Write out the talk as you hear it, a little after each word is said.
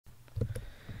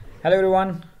Hello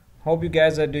everyone, hope you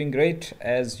guys are doing great.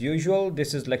 As usual,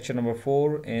 this is lecture number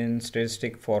 4 in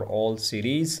Statistic for All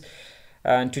series,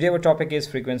 and today our topic is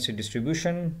frequency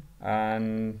distribution,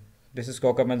 and this is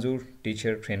Kokab Manzoor,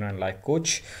 teacher, trainer and life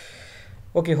coach.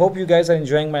 Okay, hope you guys are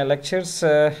enjoying my lectures,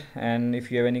 and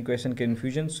if you have any question,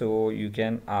 confusion, so you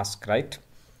can ask, right?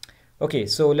 Okay,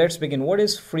 so let's begin. What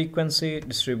is frequency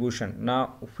distribution?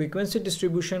 Now, frequency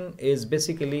distribution is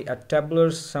basically a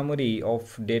tabular summary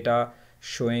of data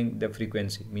showing the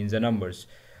frequency, means the numbers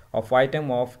of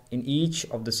item of in each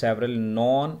of the several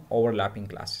non-overlapping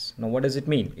classes. Now, what does it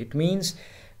mean? It means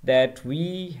that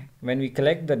when we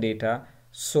collect the data,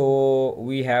 so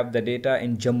we have the data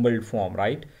in jumbled form,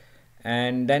 right?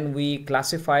 And then we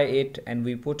classify it and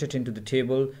we put it into the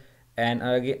table, and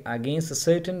against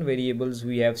certain variables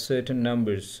we have certain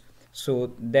numbers,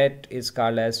 so that is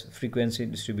called as frequency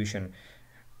distribution.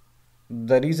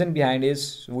 The reason behind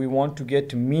is we want to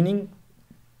get meaning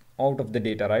out of the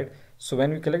data, right? So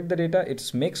when we collect the data,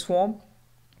 it's mixed form,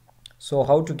 so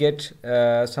how to get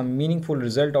some meaningful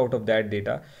result out of that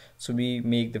data, so we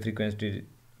make the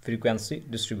frequency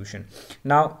distribution.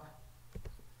 Now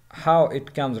how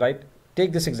it comes, right?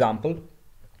 Take this example.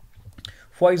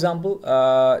 For example,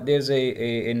 there's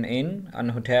an inn, an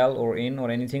hotel or inn or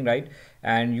anything, right?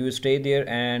 And you stay there,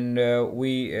 and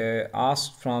we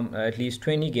asked from at least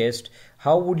 20 guests,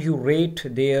 how would you rate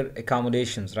their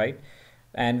accommodations, right?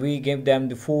 And we gave them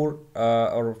the 4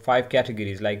 or 5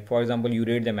 categories. Like, for example, you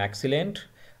rate them excellent,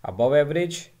 above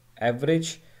average,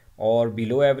 average, or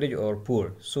below average, or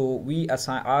poor. So we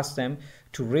asked them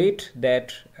to rate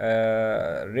that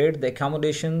rate the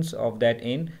accommodations of that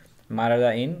inn,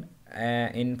 Marada Inn,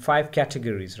 in 5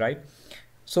 categories, right?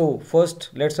 So first,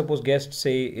 let's suppose guests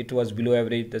say it was below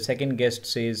average, the second guest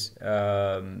says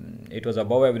it was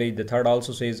above average, the third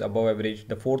also says above average,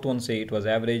 the fourth one say it was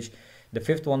average, the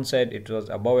fifth one said it was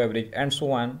above average, and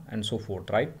so on and so forth,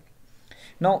 right?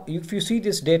 Now if you see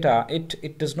this data,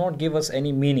 it does not give us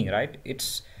any meaning, right?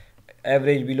 It's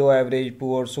average, below average,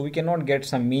 poor, so we cannot get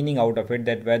some meaning out of it,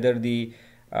 that whether the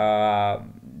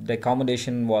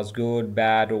accommodation was good,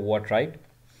 bad, or what, right?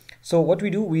 So what we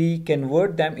do, we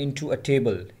convert them into a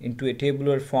table, into a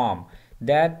tabular form.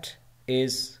 That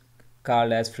is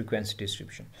called as frequency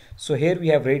distribution. So here we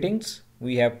have ratings.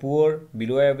 We have poor,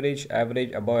 below average,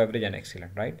 average, above average, and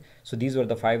excellent, right? So these were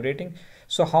the 5 ratings.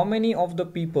 So how many of the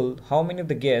people, how many of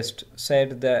the guests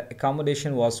said the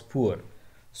accommodation was poor?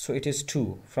 So it is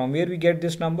 2. From where we get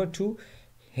this number 2?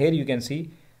 Here you can see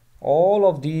all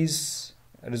of these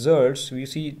results. We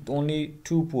see only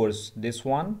 2 poors, this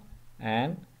one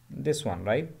and this one,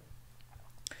 right?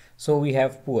 So we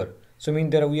have poor. So mean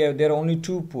there are only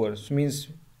 2 poors, means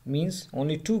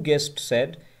only 2 guests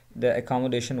said the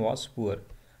accommodation was poor.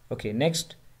 Okay,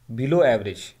 next, below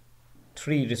average,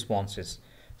 3 responses.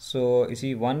 So you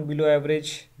see 1 below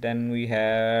average, then we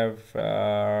have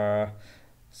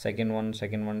second one,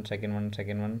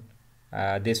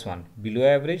 this one below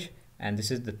average, and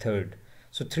this is the third.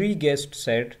 So 3 guests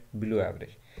said below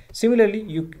average. Similarly,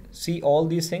 you see all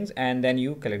these things and then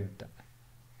you collect them.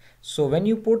 So when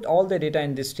you put all the data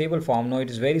in this table form, now it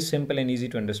is very simple and easy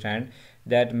to understand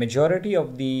that majority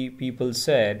of the people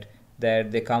said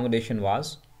that the accommodation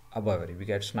was above average. We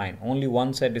get 9. Only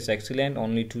 1 said it's excellent,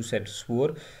 only 2 said it's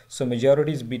poor. So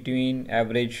majority is between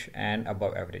average and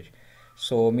above average.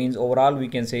 So means overall we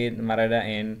can say Marada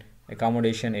Inn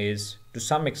accommodation is, to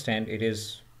some extent, it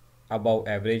is above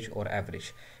average or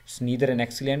average. It's neither an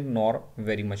excellent nor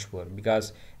very much poor,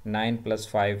 because 9 plus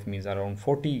 5 means around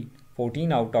 14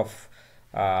 out of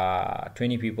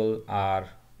 20 people are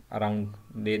around,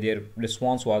 their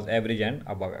response was average and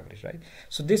above average, right?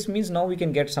 So this means now we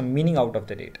can get some meaning out of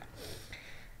the data.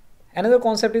 Another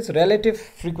concept is relative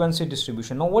frequency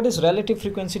distribution. Now what is relative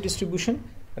frequency distribution?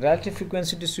 Relative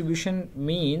frequency distribution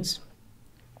means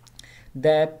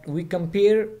that we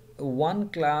compare one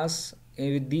class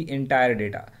with the entire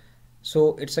data.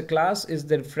 So it's a class is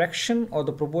the fraction or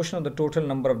the proportion of the total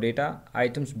number of data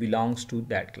items belongs to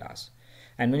that class.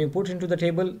 And when you put into the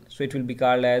table, so it will be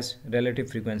called as relative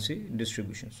frequency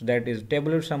distribution. So that is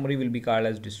tabular summary will be called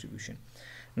as distribution.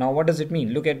 Now what does it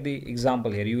mean? Look at the example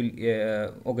here. You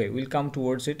will okay, we'll come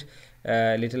towards it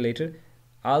a little later.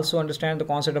 Also understand the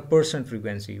concept of percent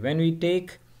frequency. When we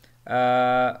take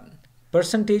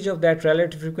percentage of that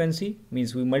relative frequency,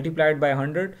 means we multiply it by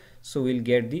 100, so we'll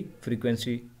get the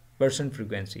frequency, percent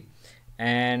frequency.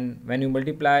 And when you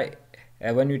multiply,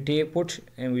 when we put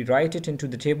and we write it into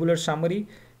the tabular summary,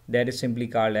 that is simply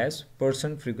called as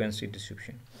percent frequency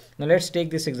distribution. Now let's take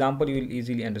this example, you will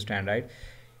easily understand, right?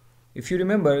 If you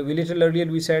remember, little earlier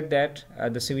we said that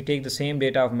we take the same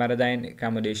data of Marada Inn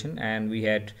accommodation, and we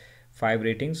had 5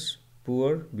 ratings: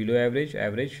 poor, below average,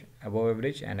 average, above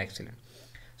average, and excellent.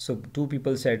 So 2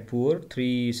 people said poor,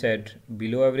 3 said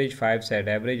below average, 5 said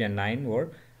average, and 9 were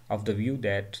of the view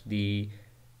that the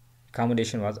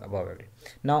accommodation was above average.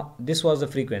 Now this was the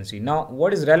frequency. Now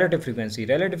what is relative frequency?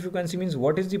 Relative frequency means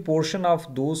what is the portion of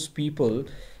those people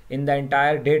in the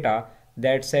entire data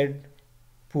that said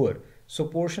poor. So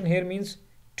portion here means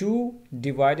 2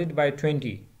 divided by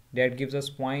 20, that gives us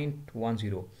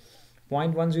 0.10.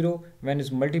 0.10 when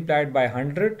is multiplied by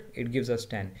 100, it gives us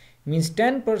 10. Means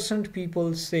 10%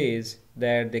 people says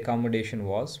that the accommodation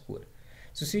was poor.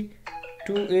 So see,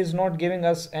 2 is not giving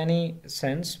us any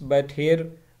sense, but here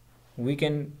we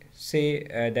can say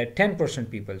that 10%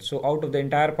 people. So out of the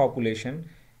entire population,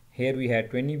 here we had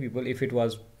 20 people. If it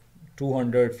was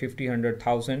 200, 50,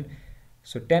 100,000,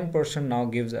 so 10% now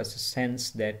gives us a sense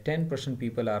that 10%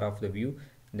 people are of the view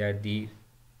that the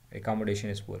accommodation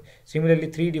is poor.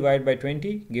 Similarly, 3 divided by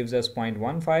 20 gives us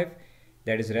 0.15.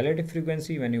 That is relative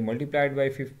frequency. When you multiply it by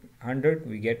 100,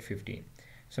 we get 15.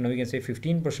 So now we can say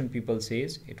 15% people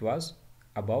says it was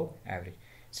above average.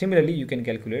 Similarly, you can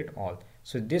calculate all.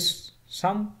 So this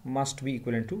sum must be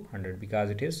equivalent to 100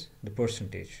 because it is the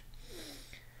percentage.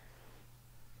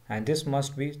 And this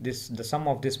must be the sum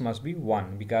of this must be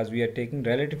 1 because we are taking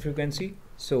relative frequency,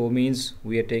 so means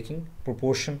we are taking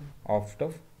proportion of the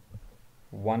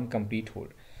one complete whole.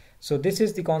 So this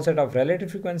is the concept of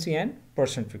relative frequency and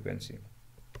percent frequency.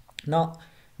 Now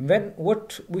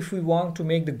what if we want to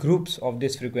make the groups of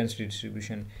this frequency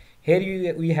distribution?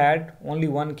 Here we had only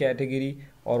one category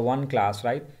or one class,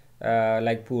 right?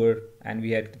 Like poor, and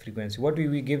we had the frequency. What do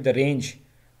we give the range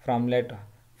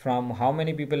from how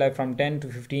many people are from 10 to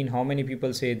 15, how many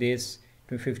people say this,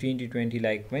 to 15 to 20,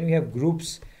 like when we have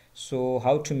groups. So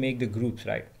how to make the groups,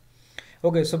 right?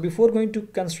 Okay, so before going to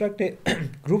construct a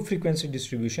group frequency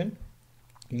distribution,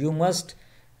 you must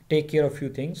take care of few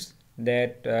things,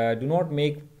 that do not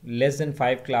make less than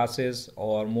 5 classes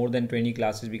or more than 20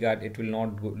 classes because it will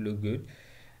not look good.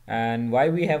 And why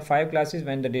we have 5 classes?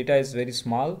 When the data is very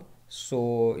small,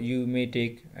 so you may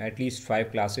take at least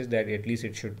 5 classes, that at least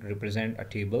it should represent a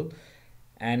table.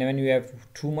 And when you have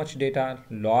too much data,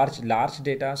 large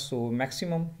data, so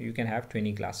maximum you can have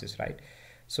 20 classes, right?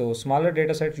 So smaller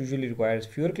data set usually requires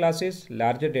fewer classes,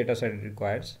 larger data set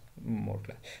requires more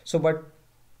classes. So but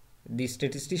the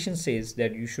statistician says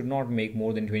that you should not make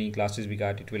more than 20 classes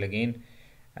because it will again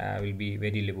will be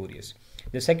very laborious.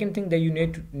 The second thing that you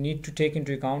need to take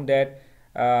into account that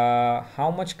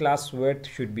how much class width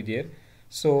should be there.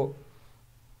 So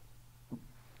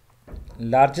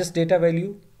largest data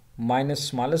value minus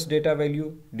smallest data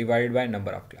value divided by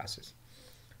number of classes.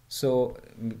 So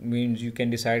means you can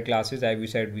decide classes, as we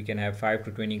said, we can have 5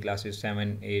 to 20 classes,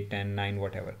 7, 8, 10, 9,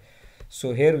 whatever.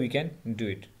 So here we can do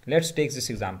it. Let's take this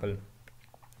example.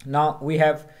 Now we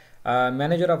have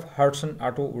manager of Hudson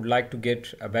Auto would like to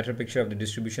get a better picture of the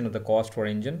distribution of the cost for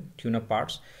engine tune-up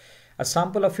parts. A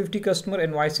sample of 50 customer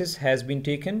invoices has been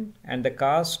taken and the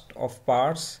cost of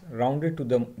parts rounded to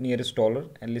the nearest dollar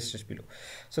and listed below.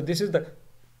 So this is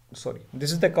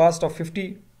the cost of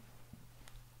 50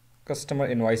 customer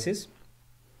invoices.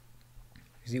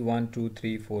 You see 1, 2,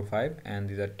 3, 4, 5, and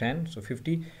these are 10, so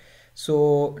 50.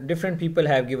 So different people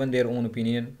have given their own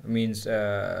opinion, means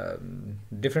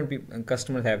different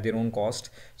customers have their own cost,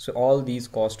 so all these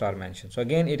costs are mentioned. So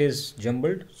again it is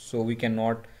jumbled, so we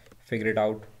cannot figure it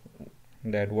out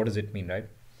that what does it mean, right?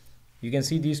 You can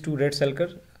see these two red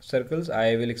circles.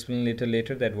 I will explain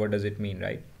later that what does it mean,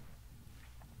 right?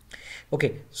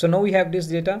 Okay, so now we have this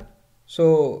data.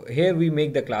 So here we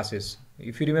make the classes.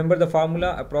 If you remember the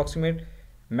formula, approximate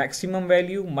maximum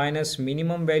value minus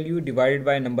minimum value divided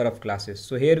by number of classes.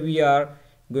 So here we are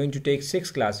going to take 6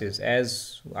 classes.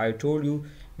 As I told you,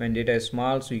 when data is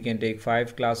small, so you can take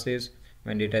 5 classes.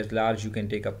 When data is large, you can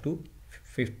take up to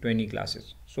 20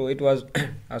 classes. So it was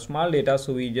a small data,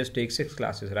 so we just take 6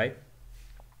 classes, right?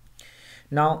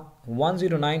 Now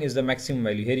 109 is the maximum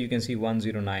value. Here you can see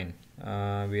 109.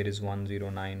 Where is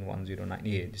 109? 109.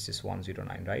 Yeah, this is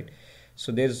 109, right?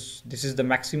 So this is the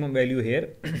maximum value here.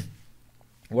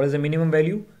 What is the minimum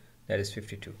value? That is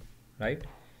 52, right?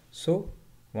 So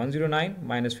 109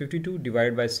 minus 52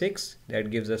 divided by 6,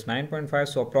 that gives us 9.5.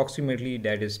 So approximately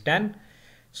that is 10.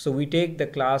 So we take the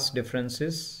class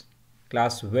differences,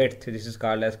 class width, this is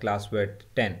called as class width,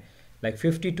 10, like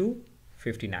 50 to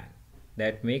 59,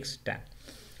 that makes 10.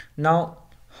 Now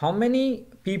how many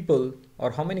people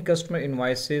or how many customer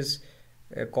invoices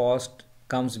cost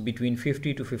comes between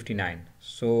 50 to 59?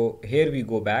 So here we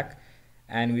go back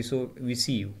and we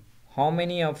see how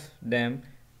many of them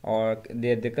or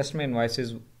the customer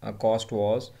invoices cost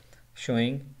was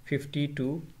showing 50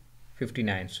 to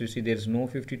 59. So you see there is no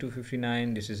 50 to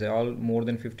 59. This is all more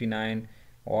than 59,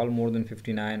 all more than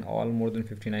 59, all more than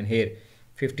 59. Here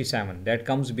 57, that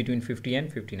comes between 50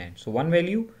 and 59. So one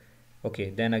value, okay,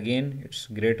 then again it's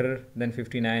greater than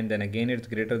 59, then again it's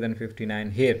greater than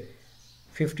 59. Here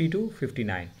 50 to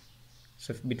 59.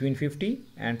 So between 50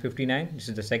 and 59, this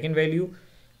is the second value.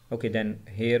 Okay, then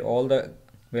here all the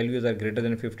values are greater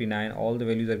than 59, all the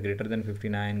values are greater than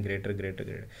 59,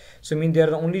 greater. So I mean there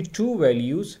are only two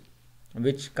values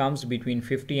which comes between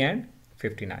 50 and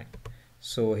 59.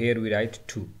 So here we write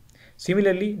 2.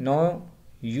 Similarly, now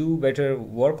you better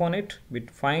work on it with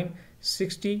find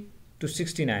 60 to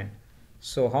 69.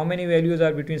 So how many values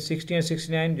are between 60 and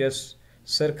 69? Just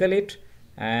circle it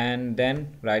and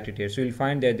then write it here. So you'll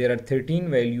find that there are 13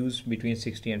 values between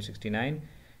 60 and 69.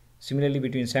 Similarly,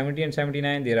 between 70 and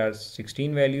 79 there are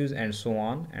 16 values, and so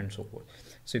on and so forth.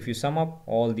 So if you sum up,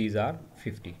 all these are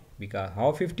 50. Because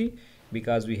how 50?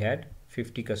 Because we had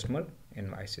 50 customer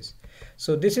invoices.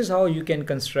 So this is how you can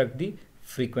construct the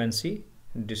frequency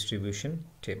distribution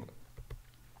table,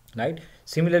 right?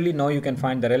 Similarly, now you can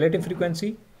find the relative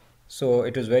frequency. So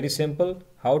it is very simple.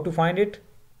 How to find it?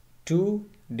 2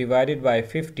 divided by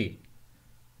 50,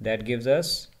 that gives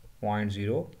us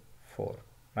 0.04,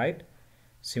 right?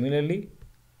 Similarly,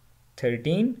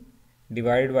 13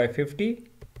 divided by 50,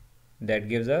 that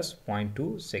gives us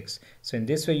 0.26. So in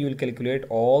this way you will calculate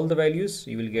all the values,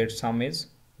 you will get sum is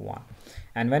 1.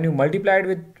 And when you multiply it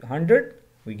with 100,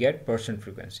 we get percent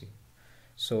frequency.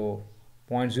 So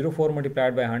 0.04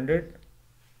 multiplied by 100,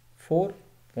 4.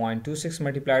 0.26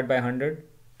 multiplied by 100,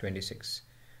 26,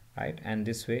 right? And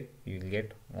this way you will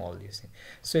get all these things.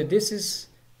 So this is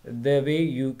the way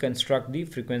you construct the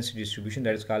frequency distribution,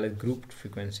 that is called as grouped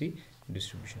frequency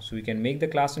distribution. So we can make the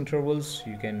class intervals,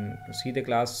 you can see the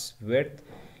class width,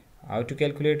 how to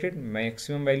calculate it,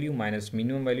 maximum value minus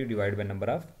minimum value divided by number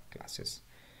of classes.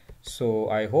 So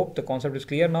I hope the concept is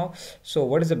clear now. So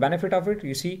what is the benefit of it?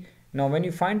 You see, now when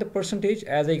you find the percentage,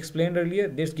 as I explained earlier,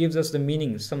 this gives us the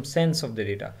meaning, some sense of the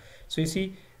data. So you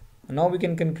see, now we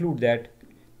can conclude that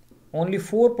only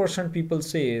 4% people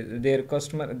say their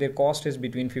cost is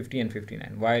between 50 and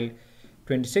 59, while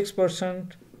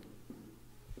 26%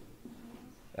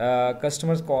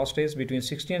 customers cost is between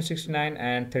 60 and 69,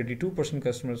 and 32%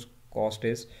 customers cost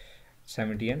is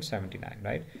 70 and 79,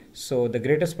 right? So the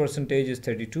greatest percentage is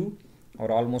 32,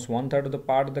 or almost 1/3 of the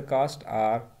part of the cost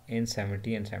are in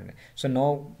 70 and 79. So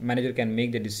now manager can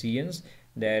make the decisions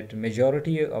that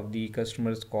majority of the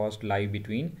customers cost lie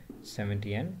between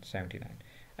 70 and 79,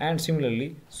 and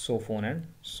similarly so on and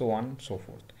so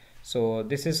forth. So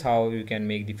this is how you can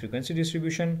make the frequency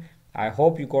distribution. I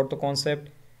hope you got the concept.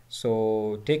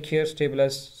 So take care, stay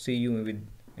blessed, see you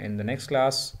in the next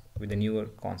class with a newer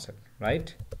concept,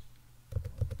 right?